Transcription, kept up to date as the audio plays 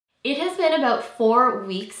It has been about 4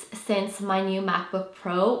 weeks since my new MacBook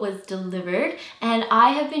Pro was delivered, and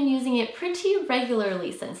I have been using it pretty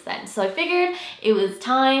regularly since then. So I figured it was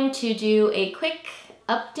time to do a quick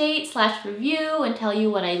update slash review and tell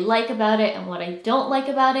you what I like about it and what I don't like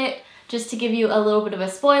about it. Just to give you a little bit of a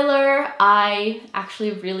spoiler, I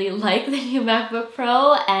actually really like the new MacBook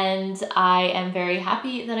Pro and I am very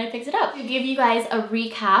happy that I picked it up. To give you guys a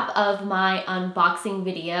recap of my unboxing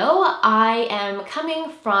video, I am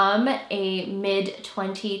coming from a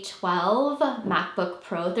mid-2012 MacBook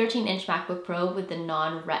Pro, 13-inch MacBook Pro with the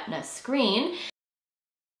non-Retina screen.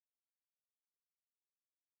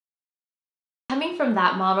 Coming from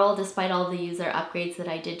that model, despite all the user upgrades that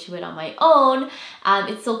I did to it on my own,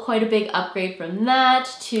 it's still quite a big upgrade from that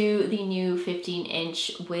to the new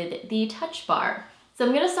 15-inch with the touch bar. So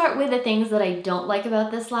I'm going to start with the things that I don't like about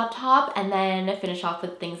this laptop and then finish off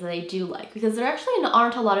with things that I do like, because there actually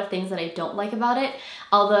aren't a lot of things that I don't like about it.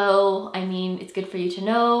 Although, I mean, it's good for you to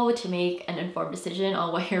know to make an informed decision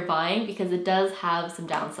on what you're buying, because it does have some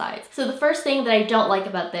downsides. So the first thing that I don't like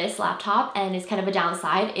about this laptop, and is kind of a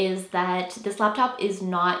downside, is that this laptop is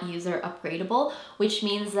not user upgradable, which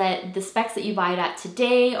means that the specs that you buy it at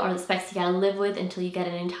today are the specs you gotta live with until you get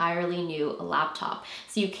an entirely new laptop.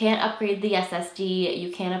 So you can't upgrade the SSD,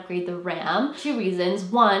 you can't upgrade the RAM. 2 reasons.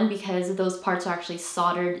 One, because those parts are actually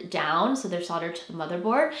soldered down, so they're soldered to the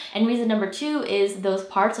motherboard. And reason number 2 is those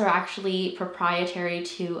parts are actually proprietary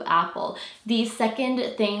to Apple. The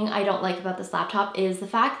second thing I don't like about this laptop is the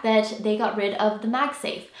fact that they got rid of the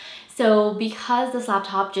MagSafe. So because this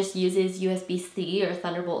laptop just uses USB-C or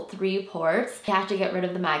Thunderbolt 3 ports, you have to get rid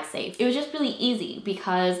of the MagSafe. It was just really easy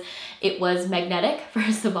because it was magnetic,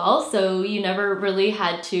 first of all, so you never really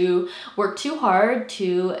had to work too hard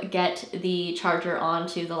to get the charger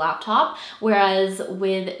onto the laptop, whereas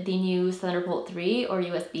with the new Thunderbolt 3 or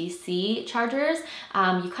USB-C chargers,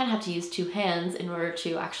 you kind of have to use 2 hands in order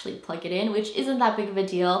to actually plug it in, which isn't that big of a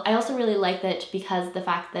deal. I also really like that because the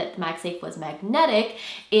fact that the MagSafe was magnetic,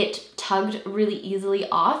 it tugged really easily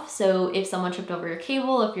off. So if someone tripped over your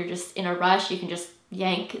cable, if you're just in a rush, you can just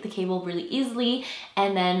yank the cable really easily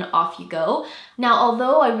and then off you go. Now,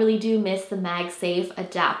 although I really do miss the MagSafe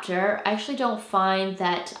adapter, I actually don't find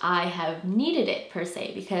that I have needed it per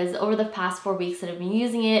se, because over the past 4 weeks that I've been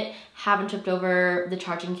using it, haven't tripped over the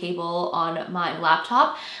charging cable on my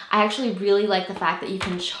laptop. I actually really like the fact that you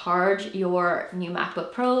can charge your new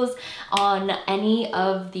MacBook Pros on any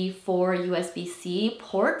of the 4 USB-C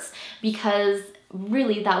ports, because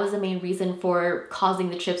really that was the main reason for causing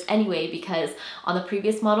the trips anyway, because on the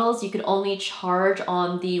previous models you could only charge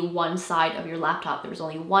on the one side of your laptop. There was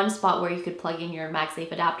only one spot where you could plug in your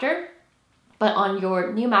MagSafe adapter. But on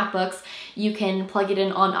your new MacBooks, you can plug it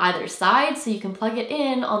in on either side, so you can plug it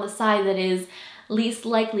in on the side that is least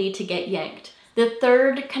likely to get yanked. The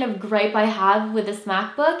third kind of gripe I have with this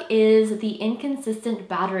MacBook is the inconsistent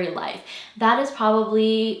battery life. That is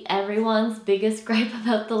probably everyone's biggest gripe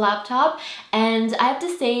about the laptop, and I have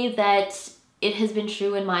to say that it has been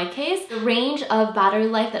true in my case. The range of battery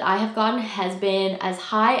life that I have gotten has been as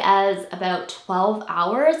high as about 12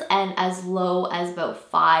 hours and as low as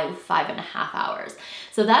about 5.5 hours.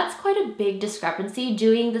 So that's quite a big discrepancy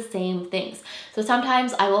doing the same things. So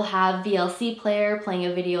sometimes I will have VLC player playing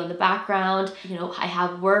a video in the background, you know, I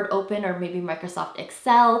have Word open or maybe Microsoft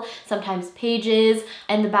Excel, sometimes Pages,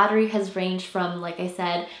 and the battery has ranged from, like I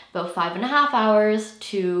said, about 5.5 hours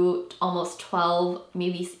to almost 12,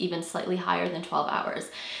 maybe even slightly higher than 12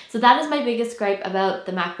 hours. So that is my biggest gripe about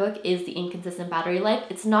the MacBook, is the inconsistent battery life.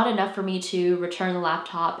 It's not enough for me to return the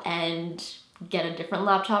laptop and get a different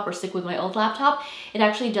laptop or stick with my old laptop. It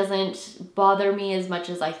actually doesn't bother me as much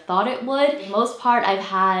as I thought it would. For the most part, I've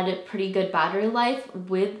had pretty good battery life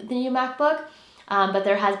with the new MacBook. But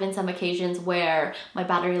there has been some occasions where my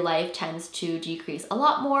battery life tends to decrease a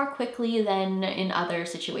lot more quickly than in other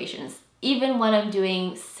situations, even when I'm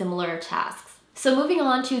doing similar tasks. So moving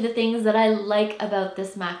on to the things that I like about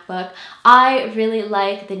this MacBook, I really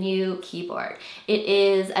like the new keyboard. It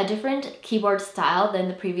is a different keyboard style than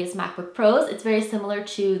the previous MacBook Pros. It's very similar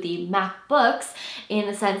to the MacBooks in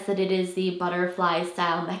the sense that it is the butterfly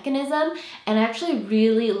style mechanism, and I actually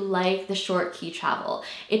really like the short key travel.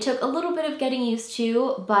 It took a little bit of getting used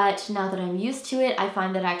to, but now that I'm used to it, I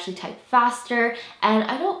find that I actually type faster, and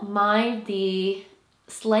I don't mind the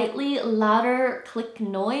slightly louder click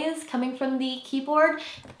noise coming from the keyboard.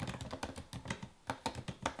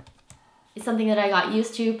 It's something that I got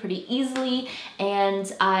used to pretty easily,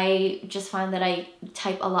 and I just find that I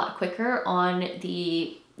type a lot quicker on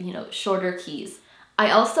the, shorter keys. I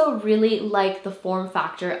also really like the form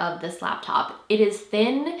factor of this laptop. It is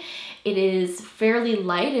thin, it is fairly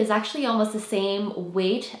light, it is actually almost the same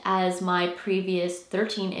weight as my previous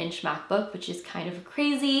 13-inch MacBook, which is kind of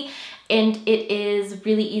crazy, and it is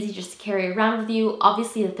really easy just to carry around with you.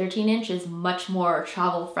 Obviously the 13-inch is much more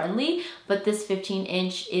travel friendly, but this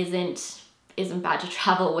 15-inch isn't bad to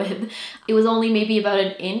travel with. It was only maybe about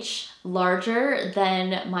an inch larger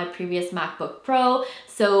than my previous MacBook Pro.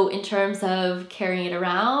 So in terms of carrying it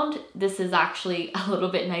around, this is actually a little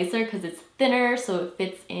bit nicer because it's thinner, so it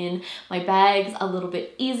fits in my bags a little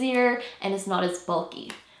bit easier and it's not as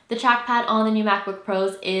bulky. The trackpad on the new MacBook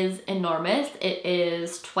Pros is enormous. It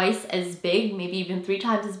is twice as big, maybe even 3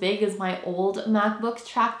 times as big as my old MacBook's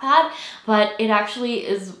trackpad, but it actually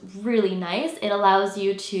is really nice. It allows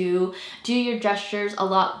you to do your gestures a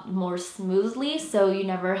lot more smoothly, so you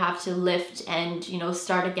never have to lift and, you know,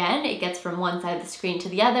 start again. It gets from one side of the screen to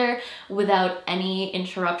the other without any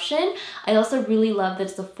interruption. I also really love that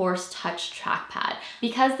it's a Force Touch trackpad.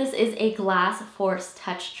 Because this is a glass Force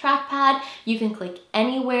Touch trackpad, you can click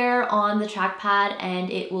anywhere on the trackpad and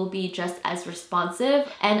it will be just as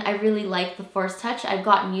responsive, and I really like the Force Touch. I've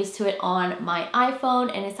gotten used to it on my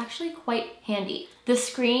iPhone and it's actually quite handy. The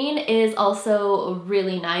screen is also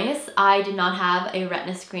really nice. I did not have a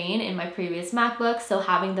Retina screen in my previous MacBook, so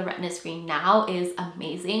having the Retina screen now is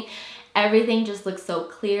amazing. Everything just looks so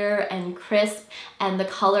clear and crisp, and the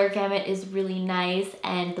color gamut is really nice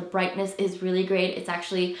and the brightness is really great. It's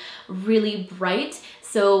actually really bright.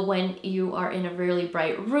 So when you are in a really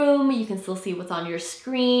bright room, you can still see what's on your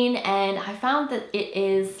screen, and I found that it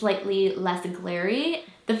is slightly less glary.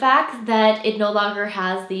 The fact that it no longer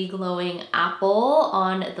has the glowing apple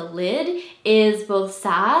on the lid is both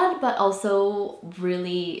sad but also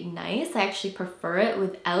really nice. I actually prefer it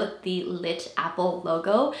without the lit apple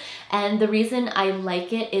logo, and the reason I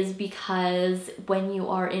like it is because when you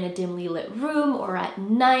are in a dimly lit room or at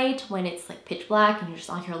night when it's like pitch black and you're just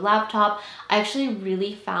on your laptop, I actually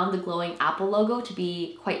really found the glowing apple logo to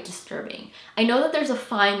be quite disturbing. I know that there's a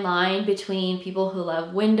fine line between people who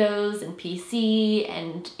love Windows and PC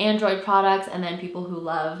and Android products and then people who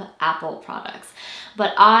love Apple products.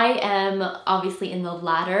 But I am obviously in the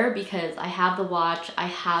latter because I have the watch, I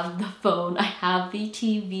have the phone, I have the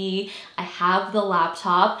TV, I have the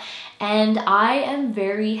laptop, and I am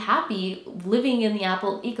very happy living in the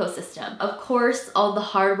Apple ecosystem. Of course, all the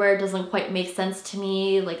hardware doesn't quite make sense to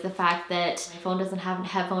me, like the fact that my phone doesn't have a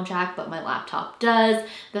headphone jack, but my laptop does.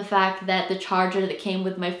 The fact that the charger that came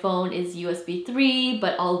with my phone is USB 3,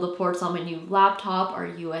 but all the ports on my new laptop are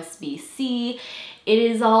USB-C. It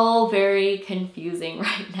is all very confusing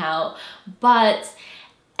right now, but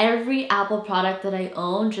every Apple product that I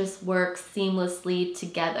own just works seamlessly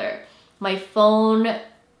together. My phone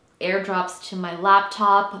airdrops to my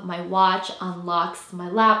laptop, my watch unlocks my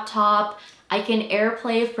laptop. I can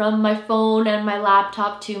AirPlay from my phone and my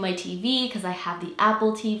laptop to my TV because I have the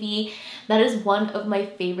Apple TV. That is one of my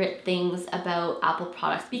favorite things about Apple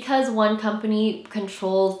products. Because one company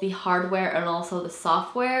controls the hardware and also the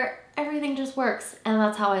software, everything just works, and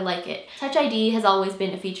that's how I like it. Touch ID has always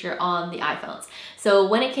been a feature on the iPhones. So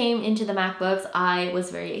when it came into the MacBooks, I was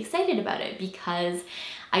very excited about it because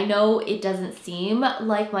I know it doesn't seem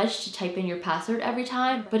like much to type in your password every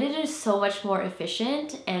time, but it is so much more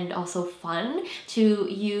efficient and also fun to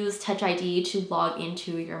use Touch ID to log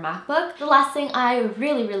into your MacBook. The last thing I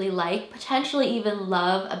really like, potentially even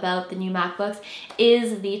love about the new MacBooks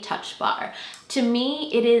is the touch bar. To me,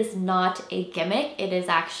 it is not a gimmick. It is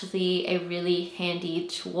actually a really handy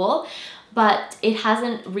tool, but it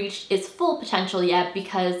hasn't reached its full potential yet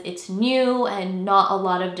because it's new and not a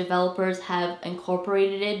lot of developers have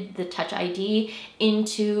incorporated the Touch ID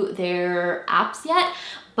into their apps yet.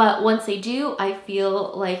 But once they do, I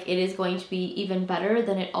feel like it is going to be even better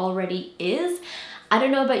than it already is. I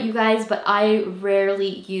don't know about you guys, but I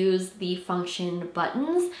rarely use the function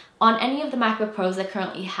buttons. On any of the MacBook Pros that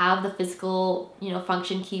currently have the physical,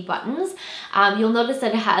 function key buttons, you'll notice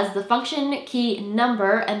that it has the function key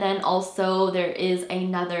number, and then also there is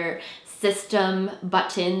another system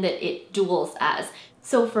button that it duals as.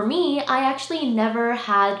 So for me, I actually never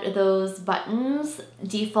had those buttons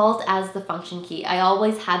default as the function key. I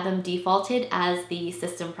always had them defaulted as the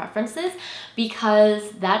system preferences because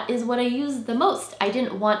that is what I use the most. I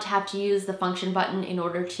didn't want to have to use the function button in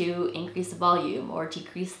order to increase the volume or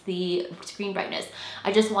decrease the screen brightness.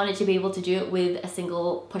 I just wanted to be able to do it with a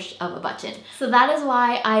single push of a button. So that is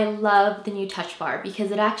why I love the new touch bar, because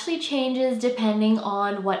it actually changes depending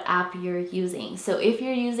on what app you're using. So if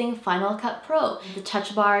you're using Final Cut Pro, the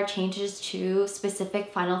touch bar changes to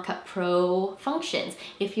specific Final Cut Pro functions.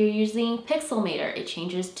 If you're using Pixelmator, it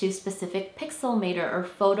changes to specific Pixelmator or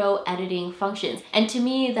photo editing functions. And to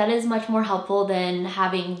me, that is much more helpful than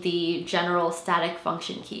having the general static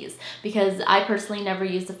function keys, because I personally never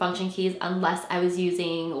use the function keys unless I was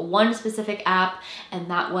using one specific app, and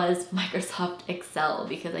that was Microsoft Excel,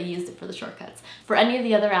 because I used it for the shortcuts. For any of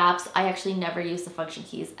the other apps, I actually never use the function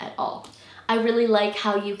keys at all. I really like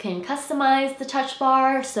how you can customize the touch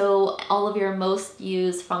bar, so all of your most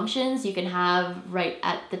used functions you can have right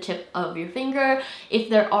at the tip of your finger. If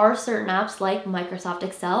there are certain apps like Microsoft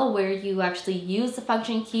Excel where you actually use the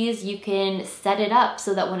function keys, you can set it up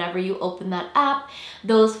so that whenever you open that app,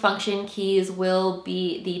 those function keys will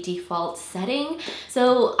be the default setting.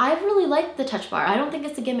 So I really like the touch bar. I don't think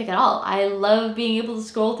it's a gimmick at all. I love being able to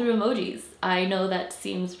scroll through emojis. I know that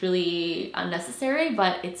seems really unnecessary,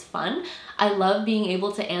 but it's fun. I love being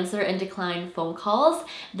able to answer and decline phone calls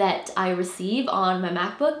that I receive on my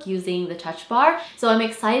MacBook using the touch bar. So I'm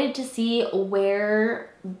excited to see where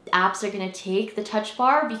apps are going to take the touch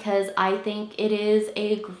bar, because I think it is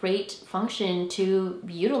a great function to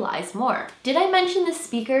utilize more. Did I mention the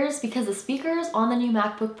speakers? Because the speakers on the new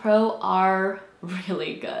MacBook Pro are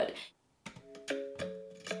really good.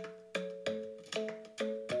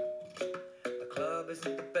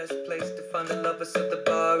 Isn't the best place to find the lovers, so the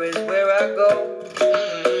bar is where I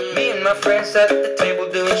go. Me and my friends at the table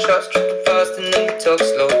doing shots, tripping fast, and then we talk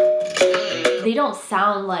slow. They don't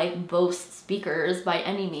sound like Bose speakers by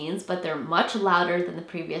any means, but they're much louder than the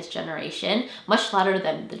previous generation, much louder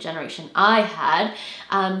than the generation I had.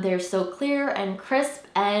 They're so clear and crisp,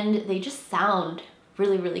 and they just sound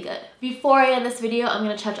really, really good. Before I end this video, I'm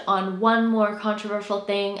going to touch on one more controversial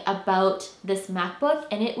thing about this MacBook,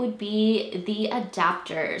 and it would be the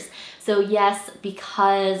adapters. So yes,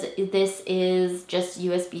 because this is just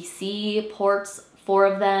USB-C ports, 4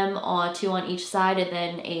 of them, 2 on each side, and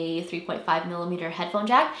then a 3.5mm headphone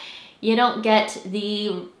jack, you don't get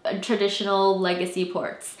the traditional legacy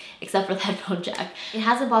ports, except for the headphone jack. It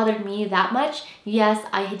hasn't bothered me that much. Yes,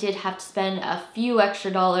 I did have to spend a few extra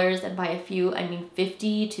dollars, and by a few, I mean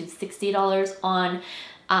 $50 to $60 on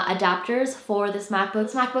adapters for this MacBook.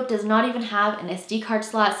 This MacBook does not even have an SD card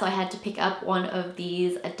slot, so I had to pick up one of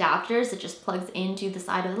these adapters that just plugs into the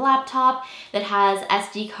side of the laptop that has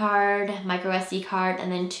SD card, micro SD card, and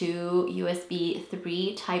then 2 USB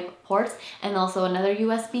 3 type ports, and also another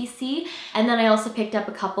USB-C. And then I also picked up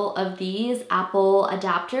a couple of these Apple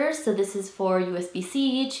adapters. So this is for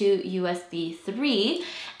USB-C to USB 3.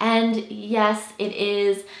 And yes, it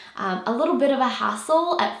is a little bit of a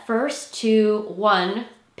hassle at first to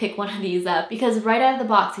pick one of these up, because right out of the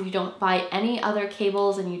box, if you don't buy any other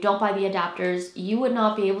cables and you don't buy the adapters, you would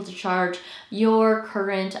not be able to charge your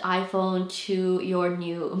current iPhone to your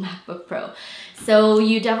new MacBook Pro. So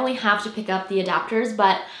you definitely have to pick up the adapters,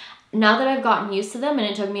 but now that I've gotten used to them, and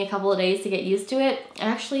it took me a couple of days to get used to it, I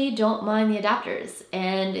actually don't mind the adapters,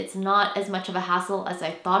 and it's not as much of a hassle as I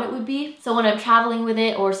thought it would be. So when I'm traveling with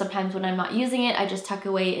it, or sometimes when I'm not using it, I just tuck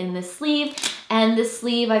away in this sleeve. And this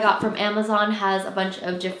sleeve I got from Amazon has a bunch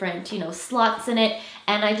of different, slots in it,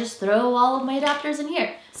 and I just throw all of my adapters in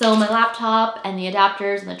here. So my laptop and the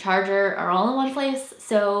adapters and the charger are all in one place,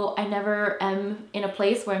 so I never am in a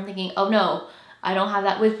place where I'm thinking, oh no, I don't have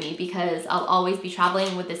that with me, because I'll always be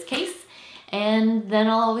traveling with this case, and then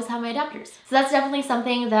I'll always have my adapters. So that's definitely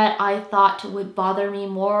something that I thought would bother me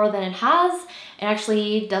more than it has. It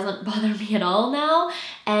actually doesn't bother me at all now,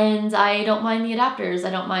 and I don't mind the adapters. I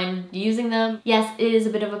don't mind using them. Yes, it is a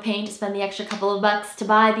bit of a pain to spend the extra couple of bucks to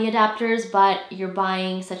buy the adapters, but you're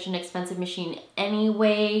buying such an expensive machine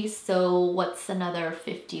anyway, so what's another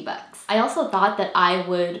 50 bucks? I also thought that I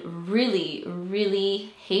would really,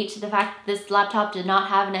 really hate the fact that this laptop did not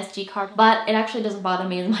have an SD card, but it actually doesn't bother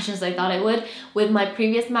me as much as I thought it would. With my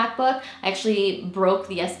previous MacBook, I actually broke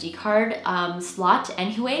the SD card slot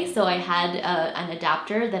anyway, so I had an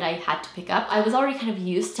adapter that I had to pick up. I was already kind of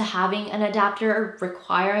used to having an adapter, or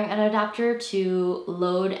requiring an adapter to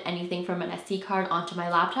load anything from an SD card onto my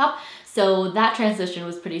laptop. So that transition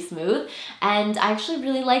was pretty smooth, and I actually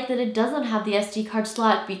really like that it doesn't have the SD card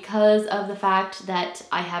slot, because of the fact that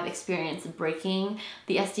I have experience breaking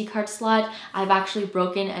the SD card slot. I've actually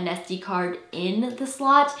broken an SD card in the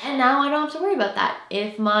slot, and now I don't have to worry about that.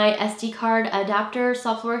 If my SD card adapter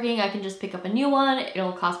stops working, I can just pick up a new one.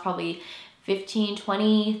 It'll cost probably 15,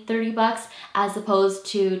 20, 30 bucks, as opposed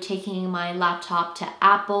to taking my laptop to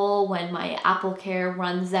Apple when my Apple Care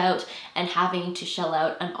runs out and having to shell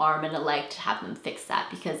out an arm and a leg to have them fix that,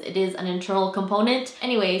 because it is an internal component.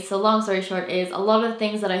 Anyway, so long story short is, a lot of the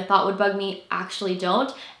things that I thought would bug me actually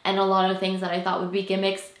don't, and a lot of things that I thought would be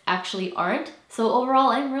gimmicks actually aren't. So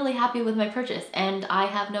overall, I'm really happy with my purchase and I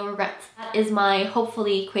have no regrets. That is my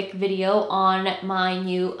hopefully quick video on my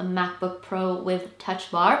new MacBook Pro with Touch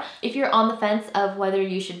Bar. If you're on the fence of whether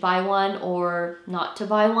you should buy one or not to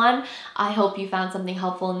buy one, I hope you found something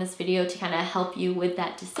helpful in this video to kind of help you with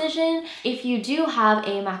that decision. If you do have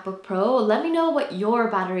a MacBook Pro, let me know what your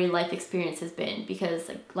battery life experience has been, because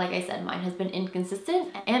like I said, mine has been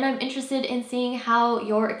inconsistent and I'm interested in seeing how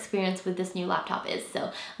your experience with this new laptop is.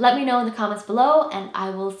 So let me know in the comments below and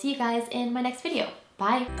I will see you guys in my next video.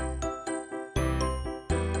 Bye!